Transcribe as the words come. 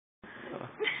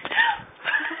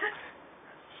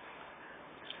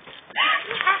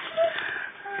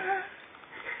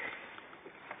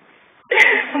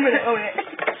I'm gonna own it.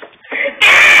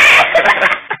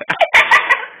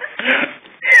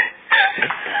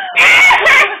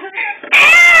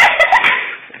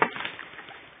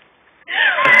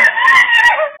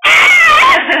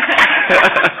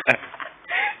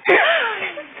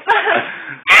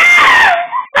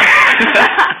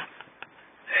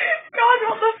 God,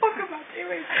 what the fuck am I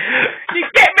doing? You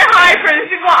get me hyper, this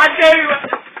is what I do.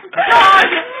 God!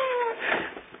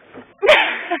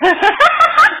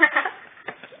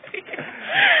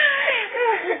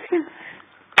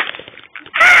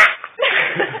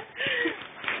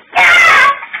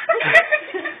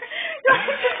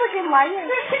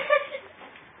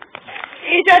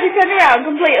 You tried to turn around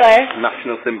completely.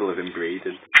 National symbol of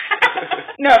inbreeding.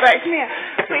 No, right, come here.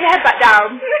 Put your head back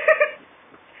down.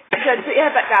 Johnny, put your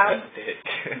head back down.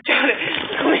 Johnny,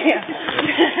 come here.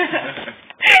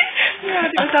 Yeah,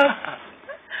 do myself.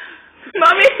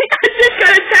 Mommy, I just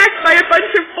got attacked by a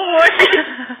bunch of boys.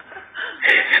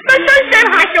 My son said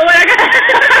hi to when I got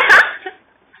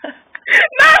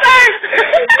Mother!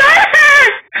 Mother!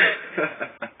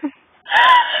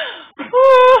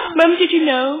 Oh, Mum, did you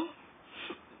know?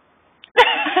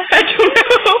 I don't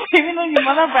know. Even on your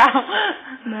mother brow.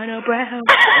 Mono brow.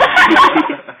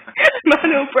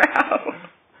 Mono brow.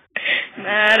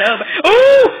 Mono brow.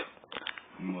 Oh!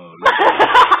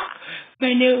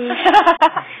 My nose.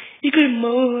 You could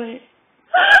mow it.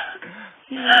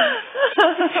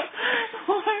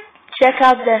 Check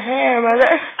out the hair,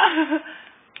 Mother.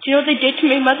 Do you know what they did to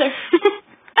me, Mother?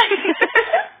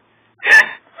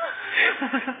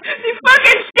 You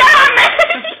fucking scum!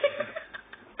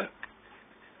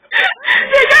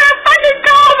 They got a fucking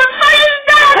comb and fucking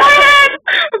stuff on it!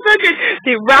 Fucking,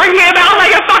 they rang me about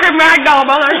like a fucking ragdoll,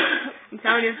 Mother. I'm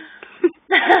telling you.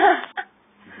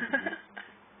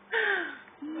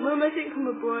 Mum, I think I'm a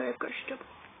boy. I've got stubble.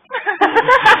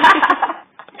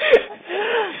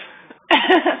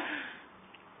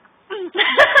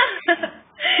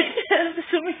 For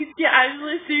some reason, you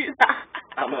actually suit that.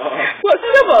 What's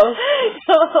stubble?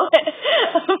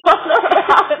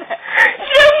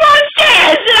 You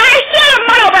monsters! I said a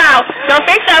monobrow! Don't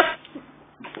think so.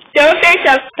 Don't think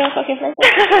so. Don't fucking think so.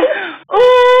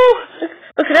 Ooh!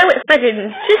 Look at that with fucking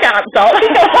she can't stop.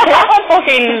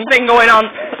 Fucking thing going on.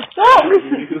 Stop! You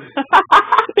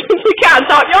can't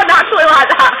stop. You're naturally like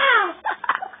that.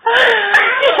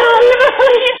 You're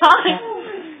really fine.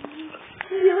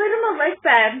 You laid on my leg,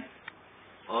 Ben.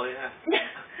 Oh yeah.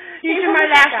 These are my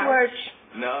last words.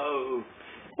 No.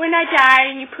 When I die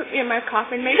and you put me in my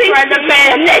coffin, make sure I'm the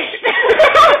finished.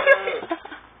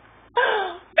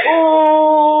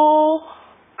 Oh.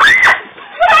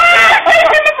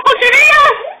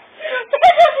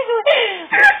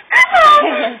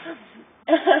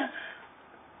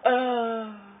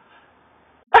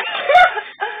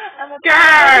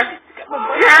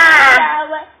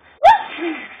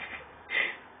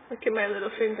 Look at my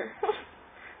little finger.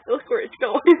 Look where it's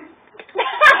going.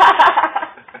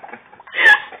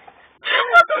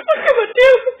 What the fuck am I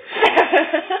doing?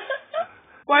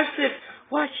 Watch this.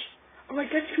 Watch. Oh my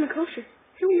God, it's coming closer.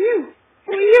 Who are you?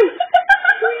 Who are you?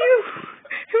 Who are you?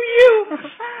 Who are you?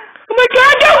 Oh my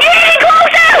God, don't get any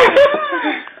closer!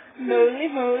 Moly,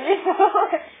 moly,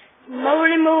 moly.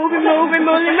 Moly, moly, moly,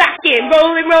 moly, rockin'.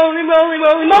 Moly, moly, moly,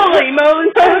 moly, moly,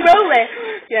 moly, moly, moly.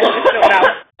 Yeah, let's go now.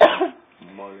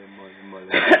 Moly, moly, moly.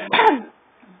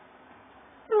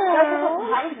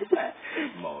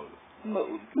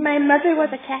 My mother was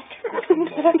a cat.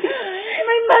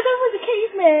 My mother was a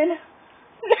caveman.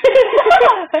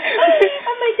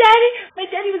 And my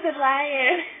daddy was a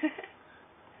lion.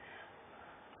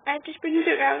 I've just been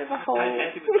around in the hole.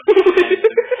 I've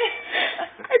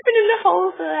been in the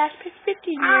hole for the last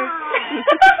 15 years.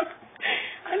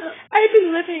 I've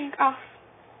been living off.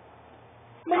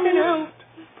 I don't know.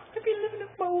 I've been living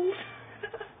off mold.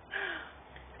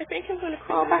 I think I'm going to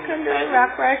crawl back under a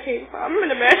rock where I came from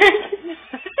in a minute.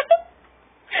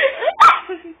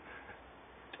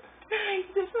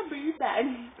 This will be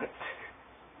then.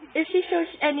 If she shows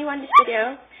anyone this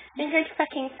video, I'm going to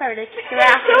fucking further kick her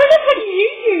out. Show this on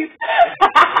YouTube!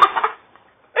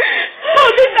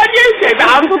 Oh, this is on YouTube, but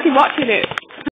I'm fucking watching it.